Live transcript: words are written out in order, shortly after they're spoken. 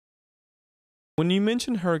When you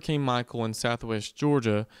mention Hurricane Michael in southwest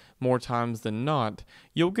Georgia, more times than not,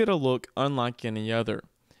 you'll get a look unlike any other.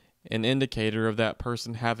 An indicator of that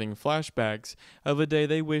person having flashbacks of a day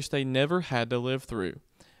they wish they never had to live through.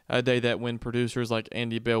 A day that when producers like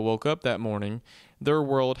Andy Bell woke up that morning, their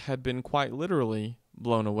world had been quite literally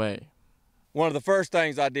blown away. One of the first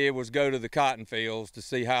things I did was go to the cotton fields to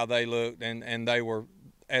see how they looked, and they were,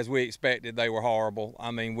 as we expected, they were horrible. I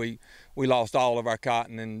mean, we lost all of our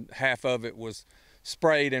cotton, and half of it was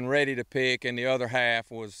sprayed and ready to pick, and the other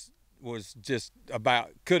half was just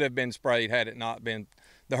about, could have been sprayed had it not been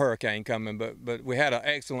the hurricane coming. But we had an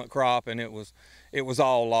excellent crop, and it was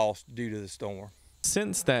all lost due to the storm.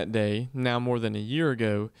 Since that day, now more than a year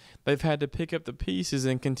ago, they've had to pick up the pieces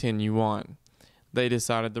and continue on. They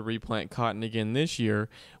decided to replant cotton again this year,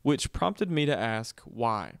 which prompted me to ask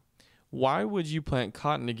why. Why would you plant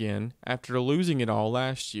cotton again after losing it all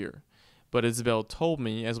last year? But Isabel told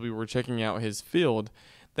me as we were checking out his field,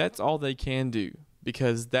 that's all they can do,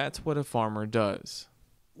 because that's what a farmer does.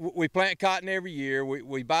 We plant cotton every year.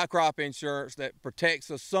 We buy crop insurance that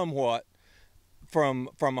protects us somewhat from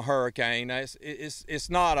a hurricane. It's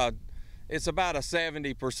about a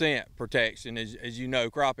 70% protection, as you know,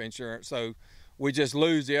 crop insurance. So we just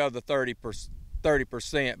lose the other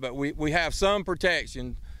 30%. But we have some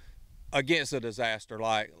protection against a disaster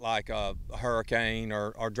like a hurricane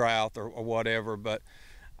or drought or whatever. But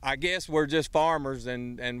I guess we're just farmers,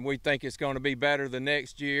 and we think it's going to be better the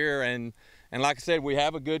next year. And like I said, we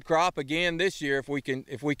have a good crop again this year if we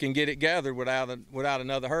can get it gathered without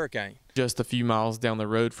another hurricane. Just a few miles down the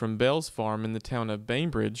road from Bell's farm in the town of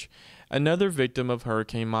Bainbridge, another victim of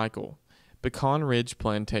Hurricane Michael, Pecan Ridge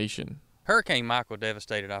Plantation. Hurricane Michael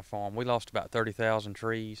devastated our farm. We lost about 30,000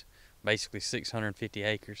 trees, basically 650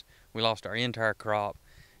 acres. We lost our entire crop,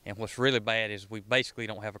 and what's really bad is we basically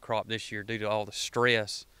don't have a crop this year due to all the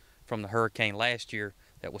stress from the hurricane last year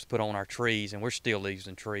that was put on our trees, and we're still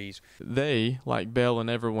losing trees. They, like Bell and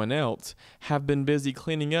everyone else, have been busy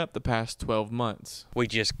cleaning up the past 12 months. We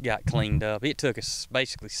just got cleaned up. It took us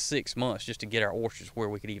basically 6 months just to get our orchards where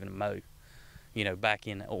we could even mow, back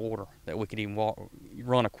in order, that we could even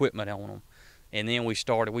run equipment on them. And then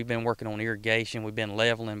we've been working on irrigation, we've been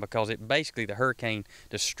leveling, because the hurricane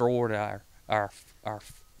destroyed our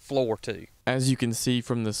floor too. As you can see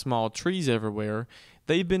from the small trees everywhere,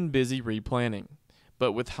 they've been busy replanting.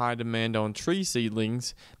 But with high demand on tree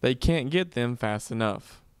seedlings, they can't get them fast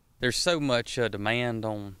enough. There's so much demand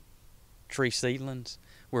on tree seedlings.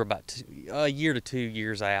 We're about a year to 2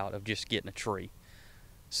 years out of just getting a tree.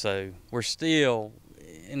 So we're still,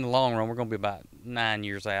 in the long run, we're going to be about 9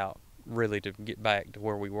 years out, really, to get back to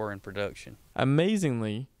where we were in production.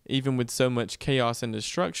 Amazingly, even with so much chaos and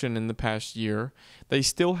destruction in the past year, they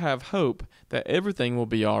still have hope that everything will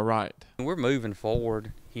be all right. We're moving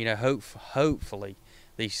forward. Hopefully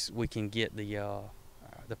we can get the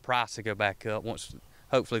price to go back up once,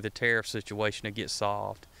 hopefully, the tariff situation will get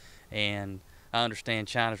solved. And I understand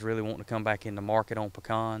China's really wanting to come back in the market on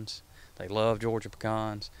pecans. They love Georgia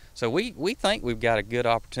pecans. So we think we've got a good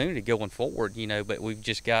opportunity going forward, but we've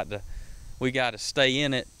just got to stay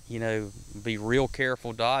in it, be real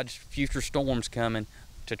careful, dodge future storms coming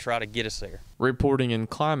to try to get us there. Reporting in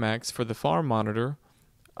Climax for the Farm Monitor,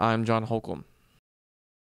 I'm John Holcomb.